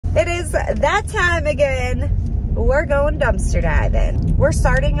It is that time again. We're going dumpster diving. We're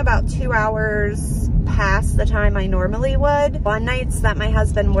starting about 2 hours past the time I normally would. On nights that my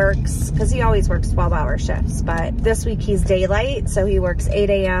husband works, because he always works 12-hour shifts, but this week he's daylight, so he works 8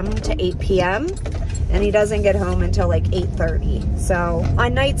 a.m. to 8 p.m. and he doesn't get home until like 8:30. So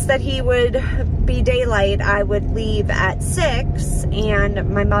on nights that he would be daylight, I would leave at 6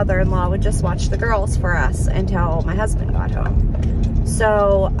 and my mother-in-law would just watch the girls for us until my husband got home.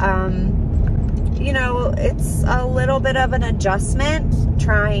 So, you know, it's a little bit of an adjustment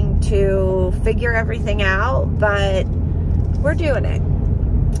trying to figure everything out, but we're doing it.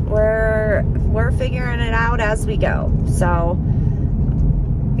 We're figuring it out as we go. So,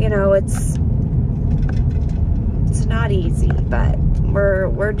 you know, it's not easy, but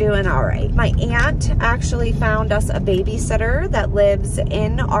we're doing all right. My aunt actually found us a babysitter that lives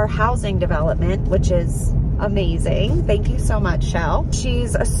in our housing development, which is amazing. Thank you so much, Shell.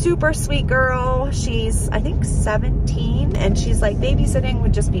 She's a super sweet girl. She's, I think, 17, and she's like, babysitting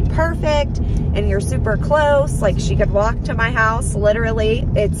would just be perfect, and you're super close. Like, she could walk to my house, literally.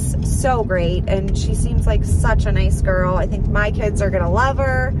 It's so great, and she seems like such a nice girl. I think my kids are gonna love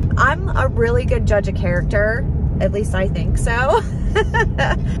her. I'm a really good judge of character. At least I think so.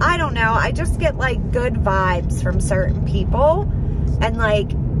 I don't know. I just get like good vibes from certain people, and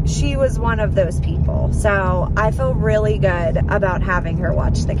like, she was one of those people. So I feel really good about having her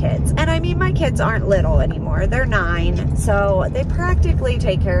watch the kids. And I mean, my kids aren't little anymore. They're 9, so they practically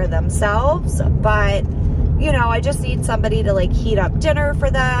take care of themselves. But, you know, I just need somebody to like heat up dinner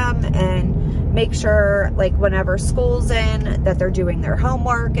for them and make sure, like, whenever school's in, that they're doing their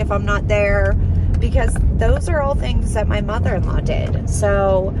homework if I'm not there, because those are all things that my mother-in-law did.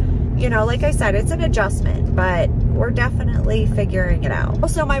 So, you know, like I said, it's an adjustment, but we're definitely figuring it out.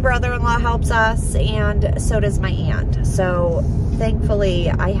 Also, my brother-in-law helps us, and so does my aunt. So thankfully,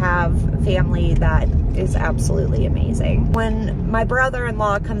 I have family that is absolutely amazing. When my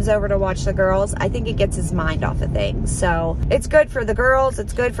brother-in-law comes over to watch the girls, I think it gets his mind off of things. So it's good for the girls,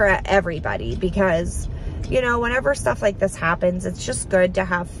 it's good for everybody, because, you know, whenever stuff like this happens, it's just good to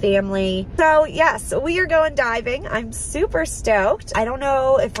have family. So yes, we are going diving. I'm super stoked. I don't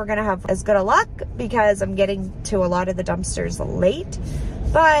know if we're gonna have as good a luck because I'm getting to a lot of the dumpsters late,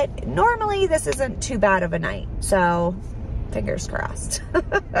 but normally this isn't too bad of a night. So fingers crossed.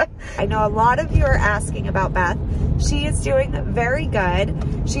 I know a lot of you are asking about Beth. She is doing very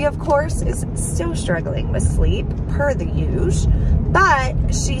good. She, of course, is still struggling with sleep, per the usual.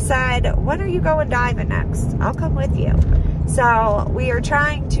 But she said, when are you going diving next? I'll come with you. So we are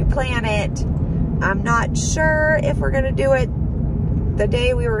trying to plan it. I'm not sure if we're going to do it the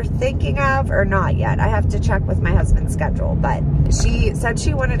day we were thinking of or not yet. I have to check with my husband's schedule, but she said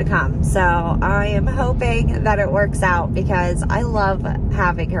she wanted to come. So I am hoping that it works out, because I love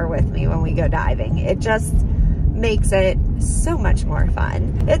having her with me when we go diving. It just makes it so much more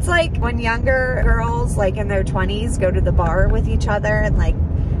fun. It's like when younger girls, like in their 20s, go to the bar with each other and like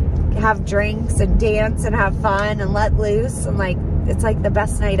have drinks and dance and have fun and let loose, and like it's like the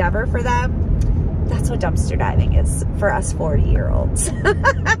best night ever for them. That's what dumpster diving is for us 40-year-olds.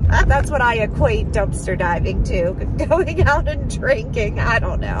 That's what I equate dumpster diving to. Going out and drinking. I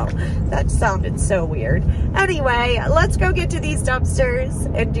don't know. That sounded so weird. Anyway, let's go get to these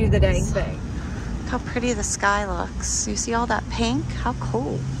dumpsters and do the dang thing. How pretty the sky looks. You see all that pink? How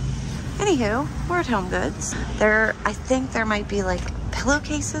cool. Anywho, we're at Home Goods. I think there might be like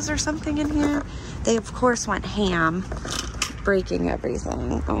pillowcases or something in here. They of course went ham, breaking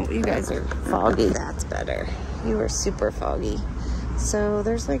everything. Oh, you guys are foggy. That's better. You were super foggy. So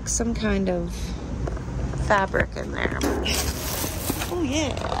there's like some kind of fabric in there. Oh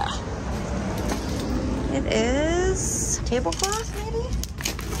yeah. It is tablecloth, maybe?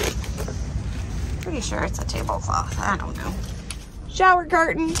 Pretty sure it's a tablecloth. I don't know. Shower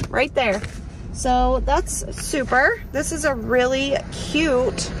curtain right there. So that's super. This is a really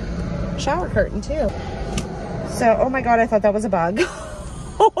cute shower curtain too. So, oh my God, I thought that was a bug.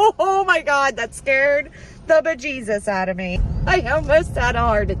 Oh my God, that scared the bejesus out of me. I almost had a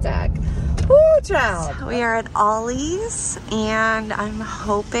heart attack. Woo, child. So we are at Ollie's, and I'm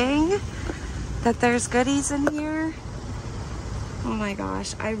hoping that there's goodies in here. Oh my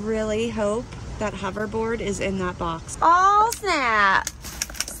gosh, I really hope that hoverboard is in that box. Oh, snap.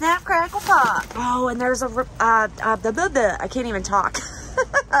 Snap, crackle, pop. Oh, and there's I can't even talk.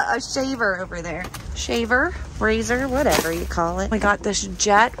 A shaver over there. Shaver, razor, whatever you call it. We got this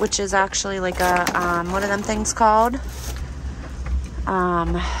jet, which is actually like a, what are them things called?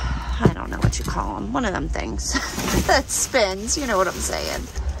 I don't know what you call them. One of them things that spins, you know what I'm saying.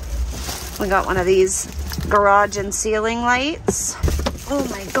 We got one of these garage and ceiling lights. Oh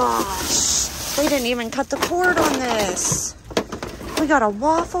my gosh. They didn't even cut the cord on this. We got a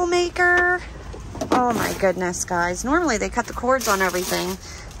waffle maker. Oh my goodness, guys. Normally they cut the cords on everything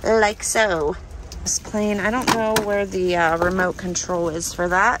like so. This plane, I don't know where the remote control is for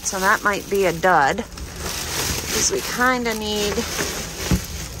that, so that might be a dud, because we kind of need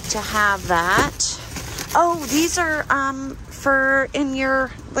to have that. Oh, these are for in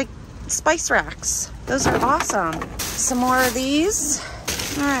your like spice racks. Those are awesome. Some more of these.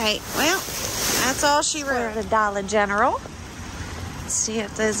 All right, well, that's all she wrote. We're at a Dollar General. Let's see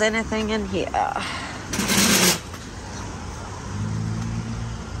if there's anything in here.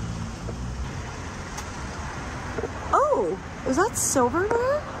 Oh, is that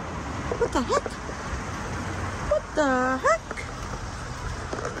silverware? What the heck? What the heck?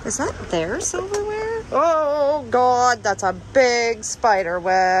 Is that their silverware? Oh God, that's a big spider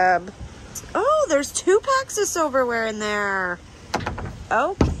web. Oh, there's 2 packs of silverware in there.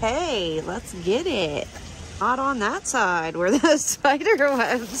 Okay, let's get it. Not on that side where the spider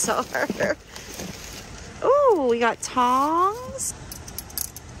webs are. Oh, we got tongs.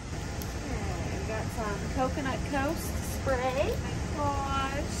 We got some coconut coast spray. Oh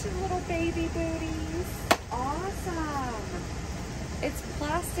my gosh, little baby booties. Awesome. It's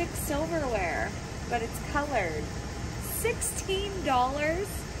plastic silverware, but it's colored. $16.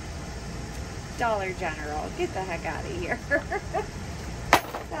 Dollar General. Get the heck out of here.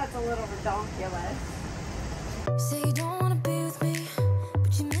 That's a little redonkulous. Say you don't wanna be with me,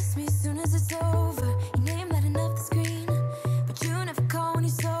 but you miss me as soon as it's over. Your name lighting up the screen, but you never call when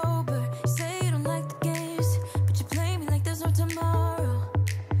you're sober. You say you don't like the games, but you play me like there's no tomorrow.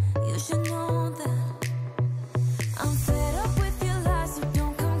 You should know that I'm fed up with your lies, so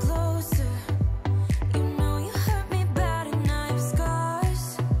don't come closer. You know you hurt me bad and now you have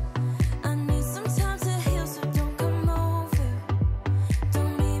scars. I need some time to heal, so don't come over.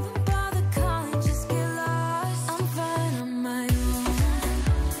 Don't even bother calling, just get lost. I'm fine on my own,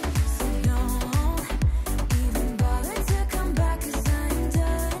 so don't even bother to come back, 'cause I ain't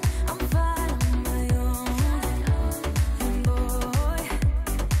done. I'm fine on my own, and boy,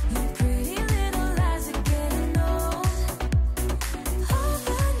 your pretty little lies are getting old. All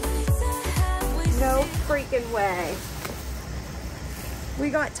the nights I have wasted. No freaking way. We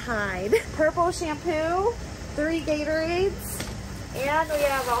got Tide. Purple shampoo, 3 Gatorades, and we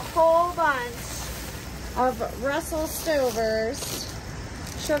have a whole bunch of Russell Stover's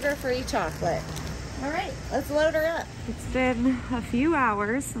sugar-free chocolate. All right, let's load her up. It's been a few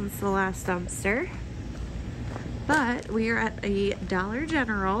hours since the last dumpster, but we are at a Dollar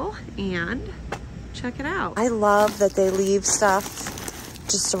General and check it out. I love that they leave stuff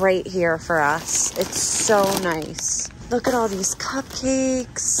just right here for us. It's so nice. Look at all these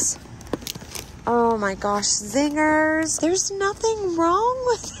cupcakes. Oh my gosh, zingers. There's nothing wrong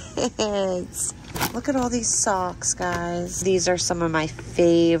with it. Look at all these socks, guys. These are some of my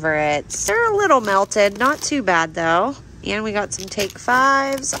favorites. They're a little melted, not too bad though. And we got some Take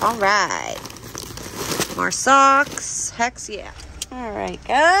 5s. All right. More socks, heck yeah. All right,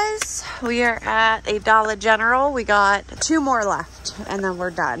 guys, we are at a Dollar General. We got 2 more left and then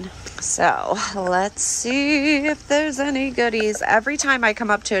we're done. So let's see if there's any goodies. Every time I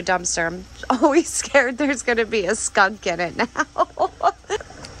come up to a dumpster, I'm always scared there's gonna be a skunk in it now.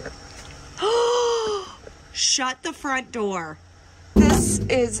 Shut the front door. This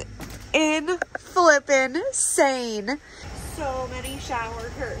is in-flippin' So many shower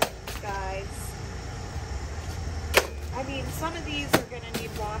curtains, guys. I mean, some of these are gonna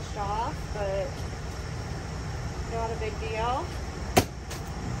need washed off, but not a big deal.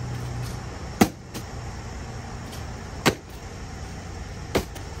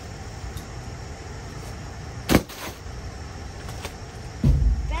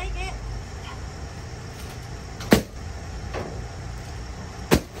 Dang it!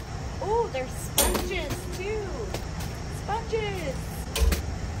 Oh, there's sponges too. Sponges.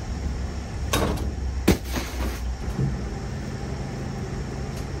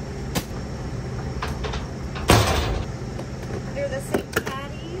 They're the same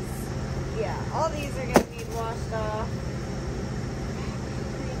patties. Yeah, all these are gonna need washed off. I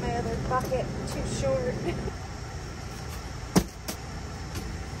need my other bucket, too short.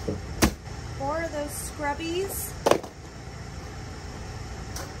 More of those scrubbies.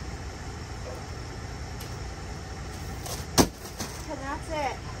 And that's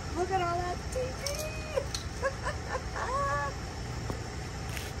it. Look at all that TV.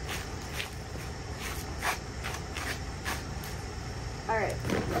 All right,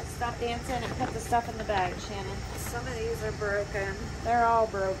 stop dancing and put the stuff in the bag, Shannon. Some of these are broken. They're all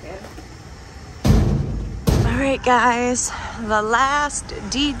broken. All right, guys, the last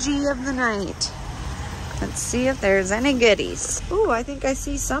DG of the night. Let's see if there's any goodies. Ooh, I think I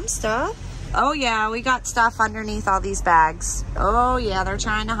see some stuff. Oh yeah, we got stuff underneath all these bags. Oh yeah, they're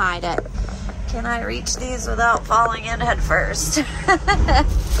trying to hide it. Can I reach these without falling in head first?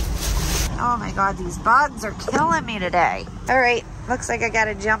 Oh my God, these bugs are killing me today. All right, looks like I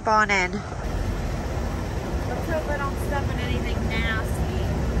gotta jump on in. Let's hope I don't step in anything nasty.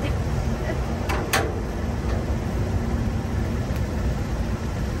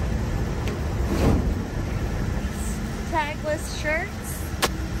 Tagless shirts,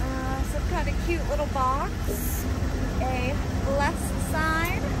 some kind of cute little box, a blessed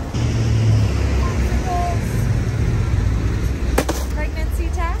sign, popsicles, pregnancy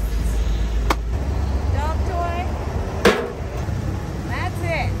tests, dog toy. That's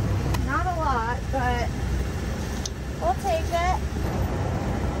it. Not a lot, but we'll take it.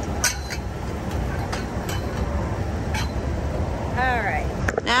 All right.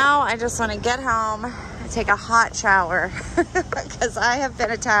 Now I just want to get home and take a hot shower because I have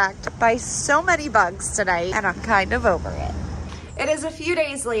been attacked by so many bugs tonight and I'm kind of over it. It is a few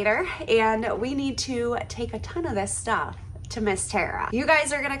days later and we need to take a ton of this stuff to Miss Tara. You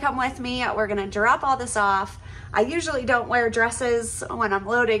guys are gonna come with me. We're gonna drop all this off. I usually don't wear dresses when I'm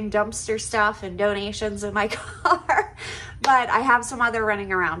loading dumpster stuff and donations in my car, but I have some other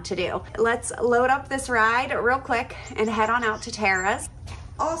running around to do. Let's load up this ride real quick and head on out to Tara's.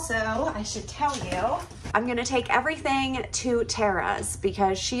 Also, I should tell you, I'm gonna take everything to Tara's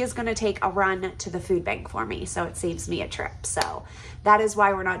because she is gonna take a run to the food bank for me, so it saves me a trip. So that is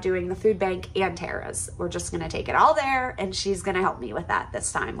why we're not doing the food bank and Tara's. We're just gonna take it all there and she's gonna help me with that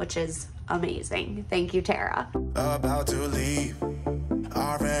this time, which is amazing. Thank you, Tara. About to leave,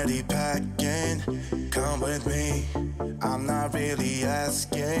 already packing. Come with me, I'm not really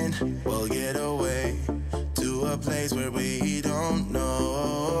asking. We'll get away to a place where we don't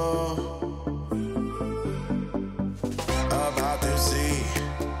know. About to see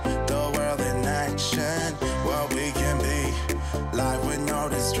the world in action, what we can be, life with no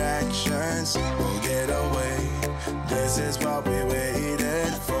distractions. We'll get away, this is what we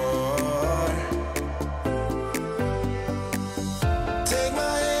waited for. Take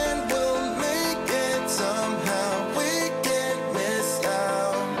my hand, we'll make it somehow. We can't miss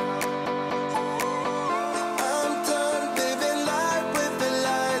out. I'm done living life with the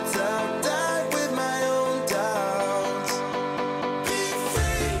lights out, die with my own doubts. Be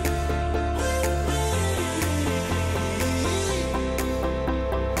free with me.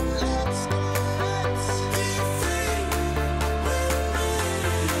 Let's go, let's be free with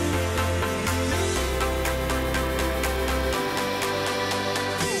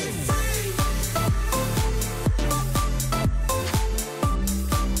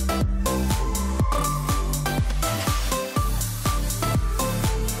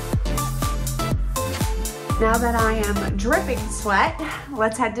Now that I am dripping sweat,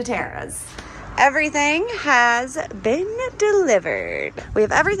 let's head to Tara's. Everything has been delivered. We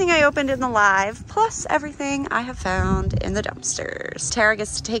have everything I opened in the live, plus everything I have found in the dumpsters. Tara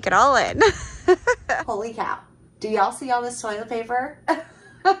gets to take it all in. Holy cow. Do y'all see all this toilet paper?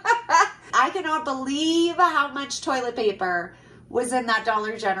 I cannot believe how much toilet paper was in that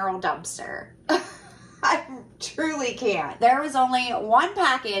Dollar General dumpster. I truly can't. There was only one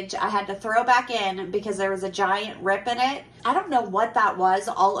package I had to throw back in because there was a giant rip in it. I don't know what that was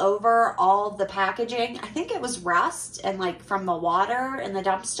all over all the packaging. I think it was rust and like from the water in the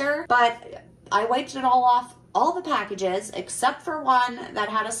dumpster, but I wiped it all off, all the packages except for one that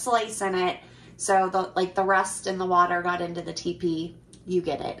had a slice in it. So the rust and the water got into the TP. You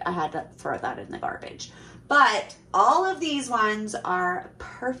get it. I had to throw that in the garbage. But all of these ones are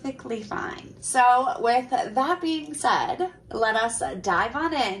perfectly fine. So with that being said, let us dive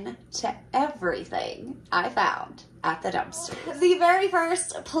on in to everything I found at the dumpster. The very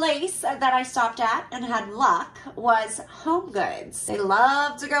first place that I stopped at and had luck was Home Goods. They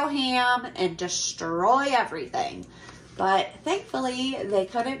love to go ham and destroy everything. But thankfully, they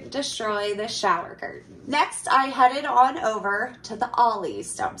couldn't destroy the shower curtain. Next, I headed on over to the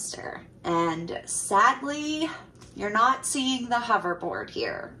Ollie's dumpster. And sadly, you're not seeing the hoverboard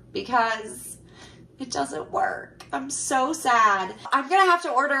here because it doesn't work. I'm so sad. I'm gonna have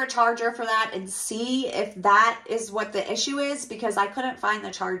to order a charger for that and see if that is what the issue is because I couldn't find the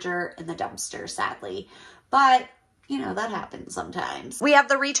charger in the dumpster, sadly. But You know, that happens sometimes. We have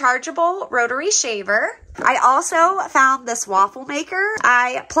the rechargeable rotary shaver. I also found this waffle maker.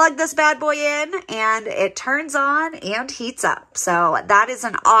 I plug this bad boy in and it turns on and heats up. So that is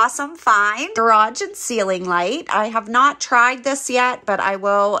an awesome find. Garage and ceiling light. I have not tried this yet, but I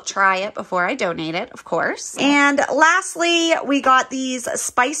will try it before I donate it, of course. And lastly, we got these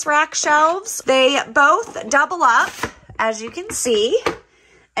spice rack shelves. They both double up, as you can see.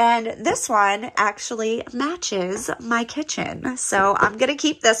 And this one actually matches my kitchen. So I'm going to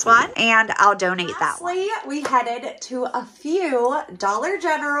keep this one and I'll donate that one. Lastly, we headed to a few Dollar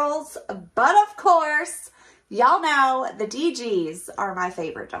Generals, but of course, y'all know the DGs are my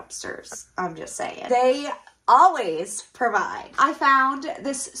favorite dumpsters. I'm just saying. They always provide. I found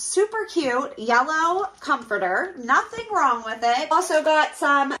this super cute yellow comforter. Nothing wrong with it. Also got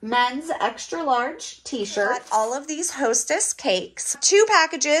some men's extra large t-shirts. All of these Hostess cakes. 2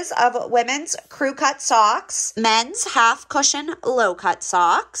 packages of women's crew cut socks. Men's half cushion low cut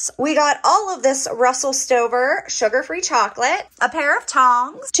socks. We got all of this Russell Stover sugar-free chocolate. A pair of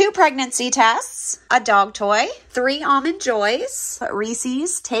tongs. 2 pregnancy tests. A dog toy. 3 Almond Joys.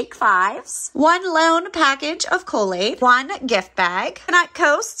 Reese's Take 5s. 1 lone package of Kool-Aid, 1 gift bag, Coconut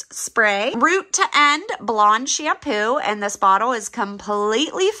Coast spray, Root to End blonde shampoo, and this bottle is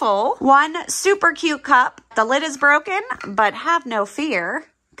completely full. 1 super cute cup. The lid is broken, but have no fear,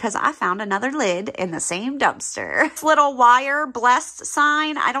 because I found another lid in the same dumpster. This little wire blessed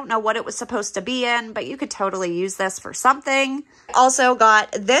sign. I don't know what it was supposed to be in, but you could totally use this for something. Also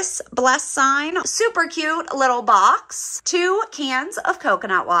got this blessed sign. Super cute little box. 2 cans of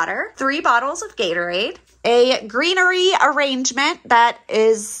coconut water. 3 bottles of Gatorade. A greenery arrangement that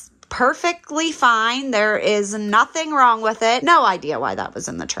is perfectly fine. There is nothing wrong with it. No idea why that was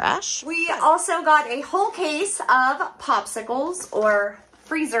in the trash. We also got a whole case of popsicles, or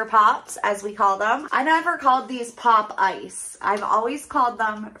freezer pops, as we call them. I never called these pop ice. I've always called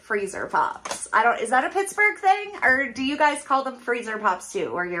them freezer pops. Is that a Pittsburgh thing? Or do you guys call them freezer pops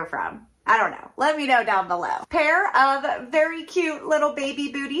too, where you're from? I don't know. Let me know down below. Pair of very cute little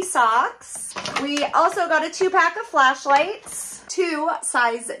baby booty socks. We also got a 2-pack of flashlights. 2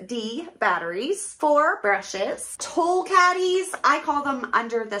 size D batteries, 4 brushes, tool caddies. I call them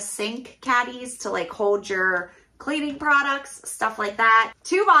under the sink caddies to like hold your cleaning products, stuff like that.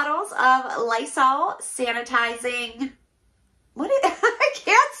 2 bottles of Lysol sanitizing. I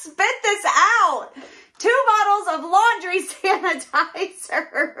can't spit this out. 2 bottles of laundry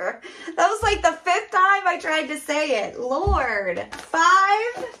sanitizer. That was like the 5th time I tried to say it. Lord.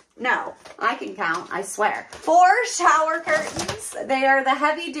 5. No, I can count, I swear. 4 shower curtains. They are the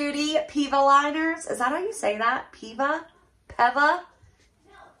heavy duty PEVA liners. Is that how you say that? PEVA? PEVA?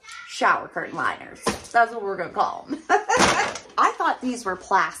 Shower curtain liners. That's what we're gonna call them. I thought these were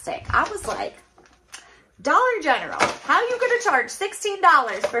plastic. I was like, Dollar General, how are you gonna charge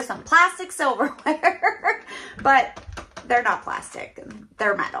 $16 for some plastic silverware? But they're not plastic,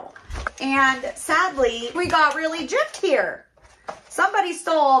 they're metal. And sadly, we got really gypped here. Somebody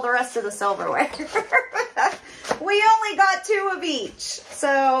stole all the rest of the silverware. We only got 2 of each.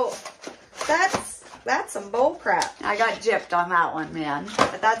 So that's some bull crap. I got gypped on that one, man.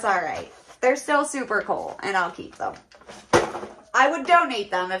 But that's all right. They're still super cool, and I'll keep them. I would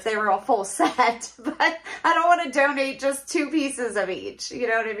donate them if they were a full set, but I don't want to donate just 2 pieces of each. You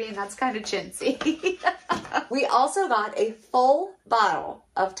know what I mean? That's kind of chintzy. We also got a full bottle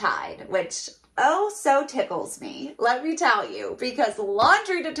of Tide, which oh so tickles me, let me tell you, because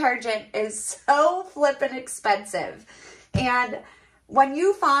laundry detergent is so flippin' expensive. And when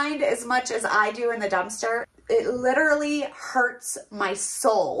you find as much as I do in the dumpster, it literally hurts my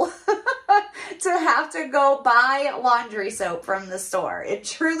soul to have to go buy laundry soap from the store. It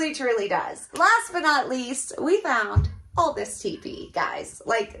truly, truly does. Last but not least, we found all this TP, guys.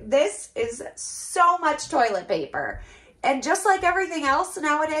 Like, this is so much toilet paper. And just like everything else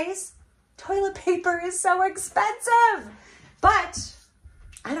nowadays, toilet paper is so expensive. But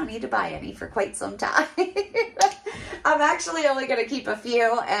I don't need to buy any for quite some time. I'm actually only going to keep a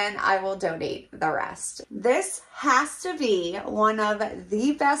few and I will donate the rest. This has to be one of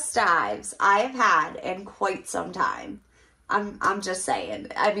the best dives I've had in quite some time. I'm just saying.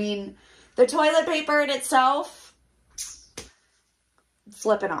 I mean, the toilet paper in itself,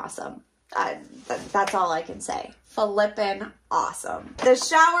 flippin' awesome. That's all I can say. Flippin' awesome. The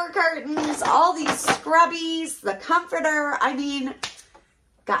shower curtains, all these scrubbies, the comforter. I mean,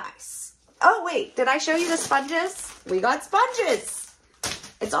 guys. Oh, wait, did I show you the sponges? We got sponges.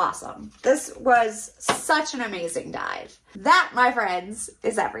 It's awesome. This was such an amazing dive. That, my friends,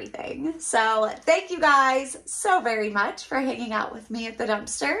 is everything. So thank you guys so very much for hanging out with me at the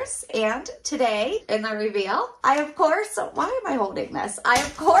dumpsters. And today in the reveal, I of course, why am I holding this? I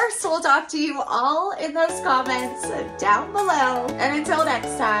of course will talk to you all in those comments down below. And until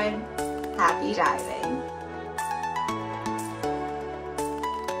next time, happy diving.